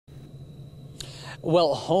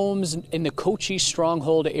Well, homes in the Kochi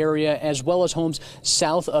Stronghold area, as well as homes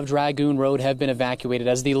south of Dragoon Road, have been evacuated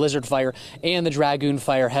as the Lizard Fire and the Dragoon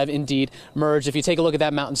Fire have indeed merged. If you take a look at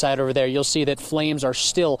that mountainside over there, you'll see that flames are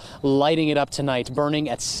still lighting it up tonight, burning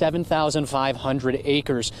at 7,500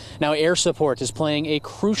 acres. Now, air support is playing a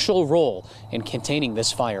crucial role in containing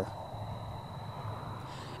this fire,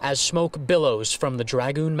 as smoke billows from the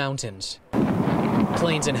Dragoon Mountains.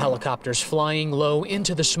 Planes and helicopters flying low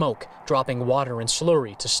into the smoke, dropping water and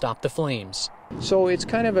slurry to stop the flames. So it's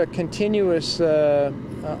kind of a continuous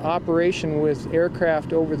operation with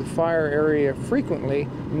aircraft over the fire area frequently,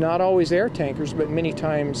 not always air tankers, but many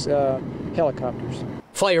times helicopters.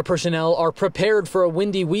 Fire personnel are prepared for a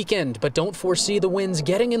windy weekend, but don't foresee the winds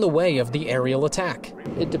getting in the way of the aerial attack.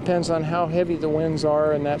 It depends on how heavy the winds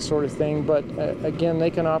are and that sort of thing, but again, they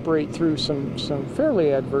can operate through some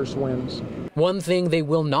fairly adverse winds. One thing they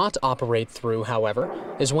will not operate through, however,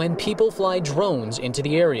 is when people fly drones into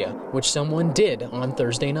the area, which someone did on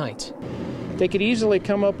Thursday night. They could easily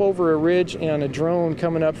come up over a ridge and a drone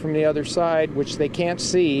coming up from the other side, which they can't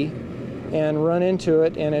see, and run into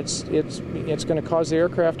it, and it's going to cause the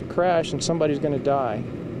aircraft to crash and somebody's going to die.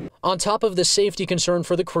 On top of the safety concern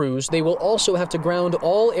for the crews, they will also have to ground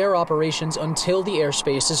all air operations until the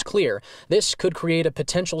airspace is clear. This could create a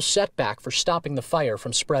potential setback for stopping the fire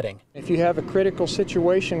from spreading. If you have a critical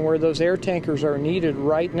situation where those air tankers are needed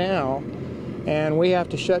right now, and we have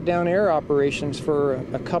to shut down air operations for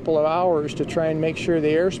a couple of hours to try and make sure the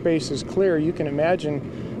airspace is clear, you can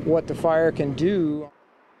imagine what the fire can do.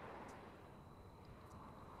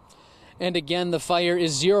 And again, the fire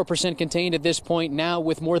is 0% contained at this point now,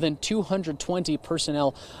 with more than 220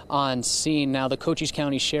 personnel on scene. Now, the Cochise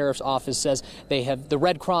County Sheriff's Office says the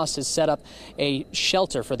Red Cross has set up a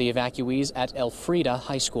shelter for the evacuees at Elfrida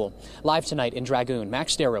High School. Live tonight in Dragoon,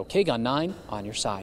 Max Darrow, KGUN 9 on your side.